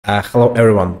Hello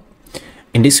everyone.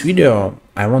 In this video,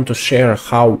 I want to share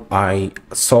how I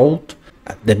solved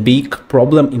the big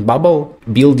problem in Bubble,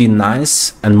 building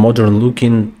nice and modern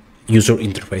looking user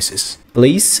interfaces.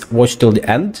 Please watch till the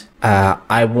end.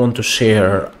 I want to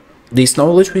share this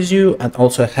knowledge with you and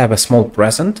also have a small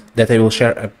present that I will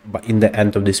share in the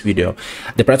end of this video.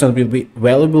 The present will be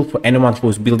valuable for anyone who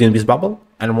is building this Bubble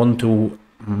and want to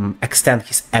extend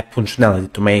his app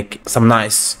functionality to make some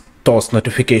nice toast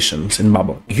notifications in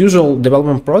Bubble. Usual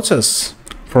development process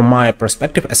from my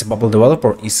perspective as a Bubble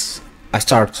developer is I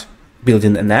start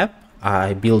building an app,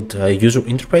 I build user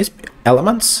interface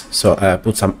elements, so I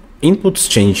put some inputs,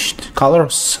 changed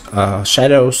colors,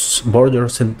 shadows,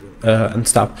 borders and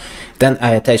stuff. Then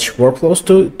I attach workflows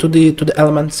to the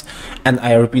elements and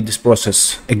I repeat this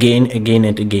process again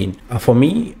and again. For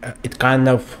me, it kind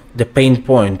of the pain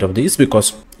point of this,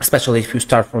 because especially if you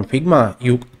start from Figma,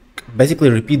 you basically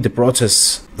repeat the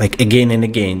process like again and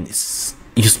again.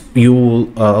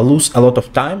 You lose a lot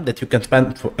of time that you can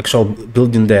spend for actual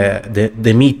building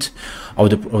the meat of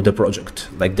the project,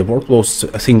 like the workflows,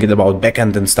 thinking about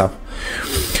backend and stuff.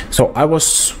 So I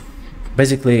was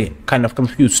basically kind of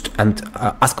confused and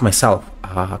asked myself,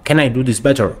 can I do this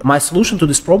better? My solution to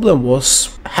this problem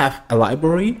was have a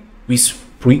library with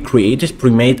pre-created,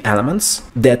 pre-made elements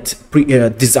that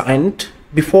designed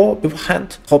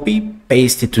beforehand, copy,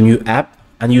 paste it to new app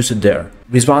and use it there.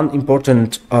 With one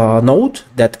important note,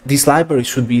 that this library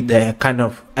should be the kind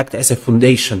of act as a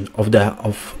foundation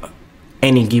of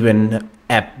any given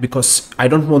app, because I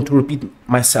don't want to repeat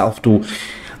myself to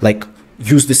like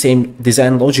use the same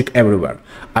design logic everywhere.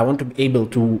 I want to be able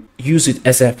to use it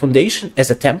as a foundation, as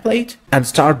a template, and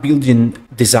start building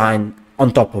design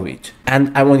on top of it.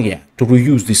 And I want to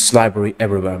reuse this library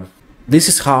everywhere. This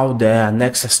is how the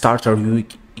next starter UI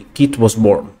kit was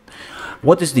born.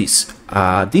 What is this?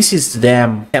 This is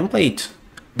the template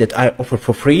that I offer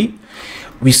for free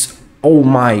with all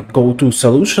my go-to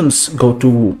solutions,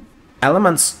 go-to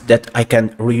elements that I can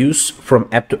reuse from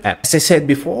app to app. As I said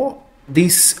before,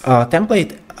 this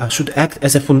template should act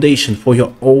as a foundation for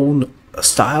your own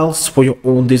styles, for your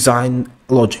own design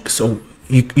logic. So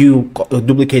you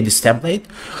duplicate this template,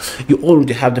 you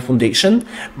already have the foundation,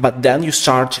 but then you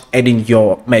start adding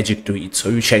your magic to it. So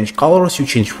you change colors, you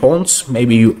change fonts,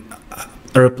 maybe you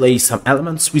replace some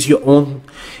elements with your own,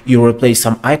 you replace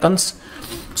some icons.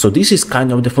 So this is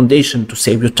kind of the foundation to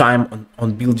save your time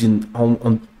on building,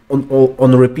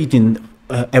 on repeating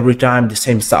every time the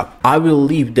same stuff. I will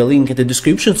leave the link in the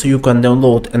description so you can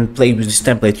download and play with this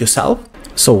template yourself.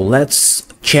 So let's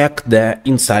check the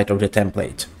inside of the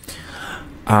template.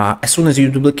 As soon as you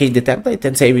duplicate the template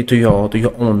and save it to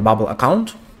your own Bubble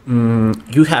account,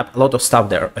 you have a lot of stuff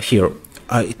there here.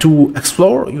 To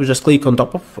explore, you just click on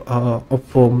top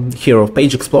of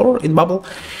Page Explorer in Bubble,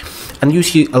 and you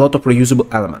see a lot of reusable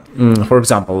elements. For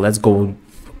example, let's go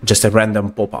just a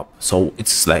random pop-up. So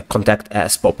it's like contact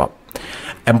as pop-up.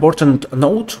 Important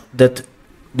note that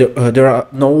there are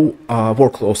no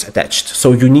workflows attached,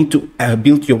 so you need to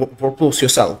build your workflows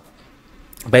yourself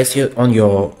based on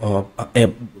your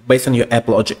app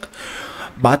logic.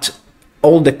 But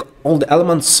all the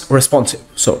elements responsive,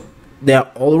 so they are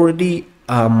already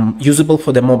usable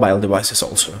for the mobile devices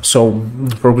also. So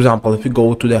for example, if we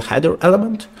go to the header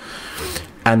element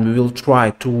and we will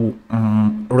try to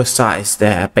resize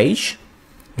the page,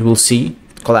 you will see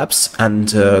it collapse,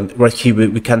 and right here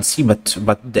we can see but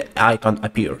the icon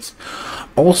appears.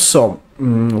 Also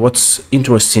what's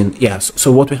interesting, yes,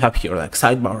 so what we have here, like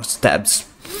sidebars, tabs,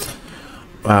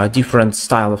 different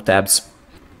style of tabs,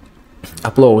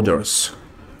 uploaders.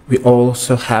 We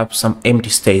also have some empty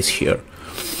space here.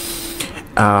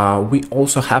 We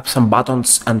also have some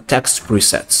buttons and text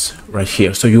presets right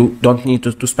here, so you don't need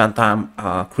to spend time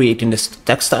creating these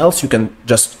text styles. You can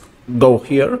just go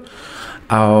here,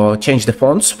 change the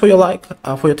fonts for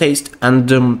your taste, and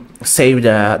save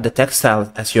the text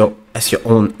style as your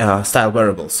own style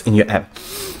variables in your app.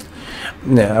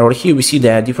 Right here we see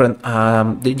the different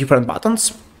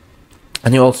buttons,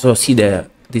 and you also see the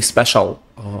special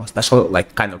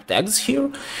like kind of tags here.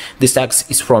 This tags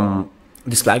is from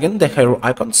this plugin, the hero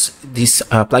icons. This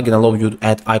plugin allows you to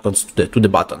add icons to the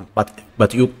button,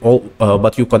 but you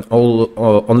can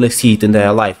only see it in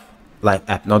the live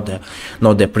app, not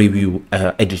the preview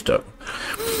editor.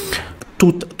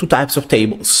 Two types of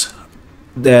tables.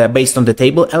 Based on the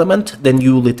table element, the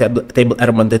newly table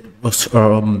element that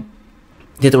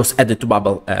was added to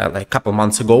Bubble like a couple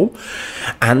months ago,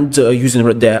 and using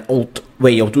the old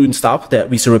way of doing stuff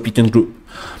with a repeating group.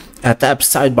 Tabs,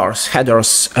 sidebars,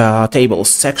 headers, tables,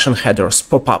 section headers,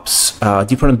 pop-ups,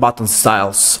 different button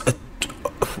styles,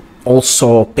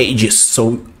 also pages.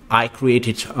 So I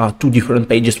created 2 different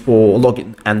pages for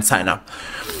login and sign up.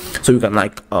 So you can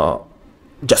like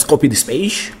just copy this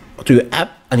page to your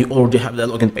app and you already have the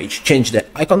login page. Change the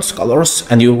icons, colors,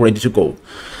 and you're ready to go.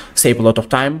 Save a lot of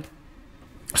time.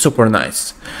 Super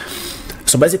nice.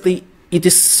 So basically it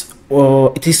is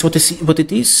what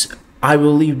it is. I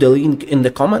will leave the link in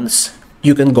the comments.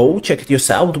 You can go check it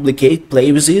yourself, duplicate,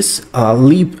 play with this,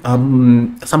 leave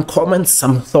some comments,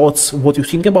 some thoughts, what you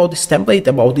think about this template,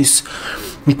 about these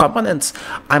components.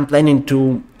 I'm planning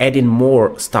to add in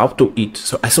more stuff to it.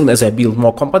 So as soon as I build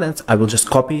more components, I will just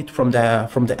copy it from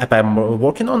the app I'm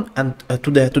working on and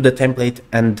to the template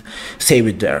and save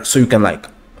it there. So you can like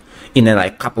in a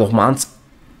like couple of months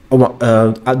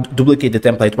duplicate the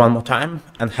template one more time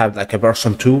and have like a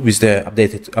version 2 with the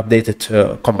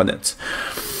updated components.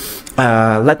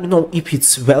 Let me know if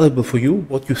it's valuable for you,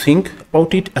 what you think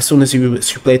about it. As soon as you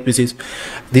play it with it,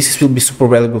 this will be super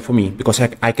valuable for me because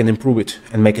I can improve it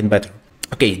and make it better.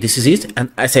 Okay, this is it,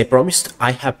 and as I promised,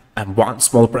 I have one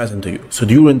small present to you. So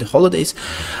during the holidays,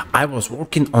 I was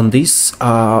working on this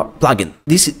plugin.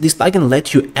 This plugin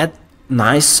lets you add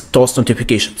nice toast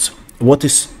notifications. What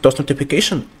is toast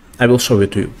notification? I will show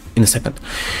it to you in a second.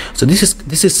 So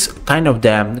this is kind of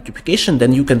the notification.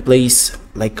 Then you can place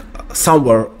like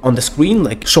somewhere on the screen,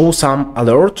 like show some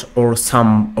alert or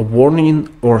some warning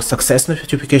or success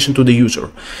notification to the user.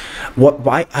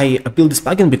 Why I built this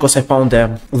plugin? Because I found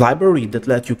a library that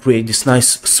let you create this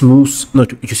nice smooth,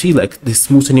 you see like this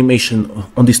smooth animation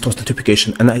on this toast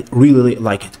notification, and I really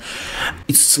like it.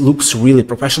 It looks really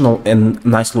professional and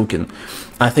nice looking.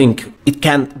 I think it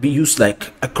can be used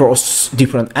like across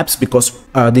different apps because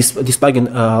this plugin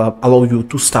allow you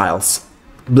 2 styles,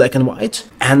 black and white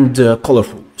and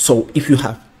colorful. So if you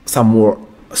have some more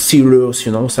serious,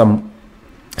 you know, some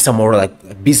more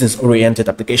like business-oriented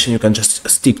application, you can just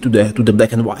stick to the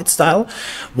black and white style.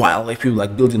 While if you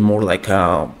like building more like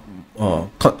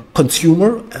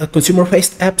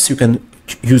consumer-faced apps, you can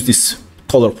use this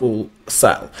colorful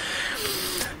style.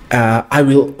 I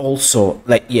will also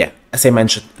as I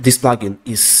mentioned, this plugin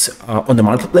is on the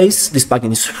marketplace. This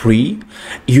plugin is free.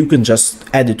 You can just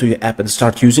add it to your app and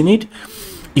start using it.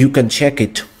 You can check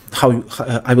it.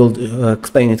 I will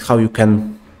explain it how you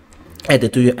can add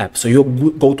it to your app. So you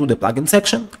go to the plugin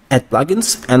section, add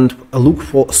plugins, and look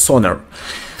for Sonner,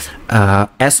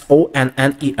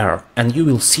 S-O-N-N-E-R, and you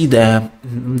will see the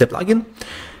plugin.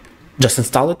 Just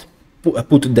install it. Put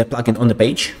the plugin on the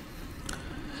page.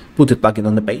 Put the plugin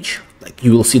on the page. Like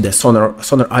you will see the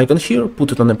Sonner icon here.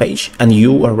 Put it on the page, and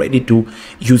you are ready to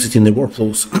use it in the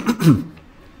workflows.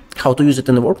 How to use it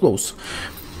in the workflows?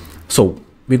 So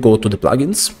we go to the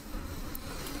plugins.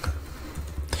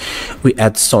 We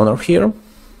add Sonner here.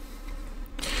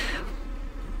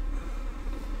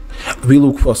 We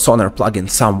look for Sonner plugin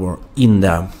somewhere in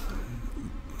the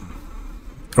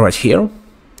right here.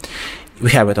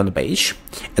 We have it on the page,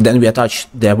 and then we attach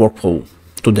the workflow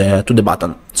to the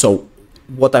button. So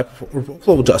what type of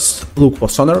workflow? Just look for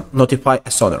Sonner, notify a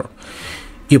Sonner.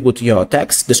 You put your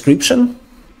text, description,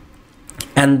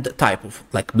 and type of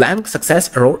like blank, success,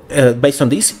 error. Based on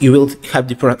this, you will have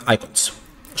different icons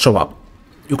show up.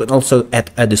 You can also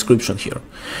add a description here.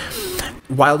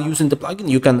 While using the plugin,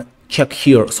 you can check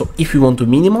here. So if you want to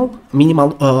minimal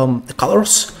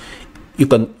colors, you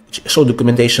can show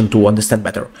documentation to understand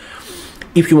better.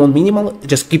 If you want minimal,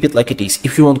 just keep it like it is.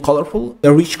 If you want colorful,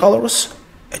 rich colors,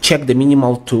 check the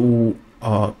minimal to,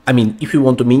 if you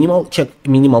want to minimal, check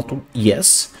minimal to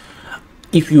yes.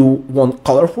 If you want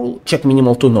colorful, check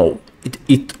minimal to no.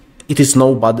 It is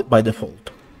no by default.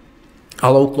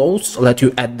 Allow close, let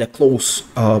you add the close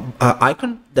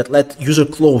icon that let user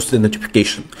close the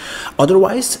notification.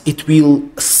 Otherwise, it will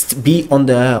be on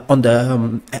the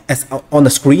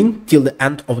screen till the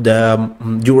end of the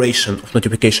duration of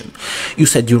notification. You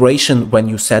set duration when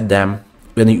you set them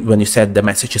when you set the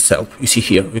message itself. You see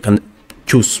here, you can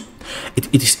choose.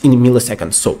 It is in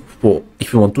milliseconds. So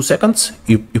if you want 2 seconds,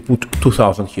 you put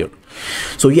 2000 here.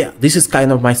 So yeah, this is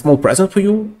kind of my small present for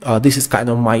you. This is kind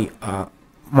of my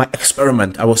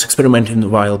experiment. I was experimenting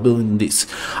while building this.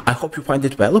 I hope you find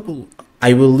it valuable.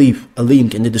 I will leave a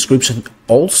link in the description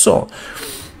also.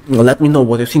 Let me know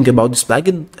what you think about this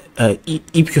plugin.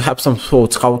 If you have some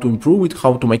thoughts how to improve it,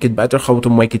 how to make it better, how to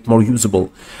make it more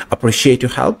usable. Appreciate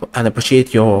your help and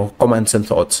appreciate your comments and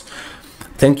thoughts.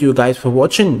 Thank you guys for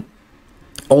watching.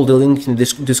 All the links in the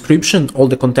description, all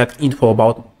the contact info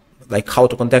about like how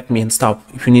to contact me and stuff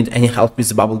if you need any help with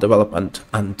the Bubble development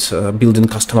and building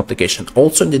custom application.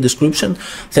 Also in the description.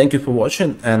 Thank you for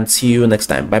watching and see you next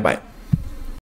time. Bye bye.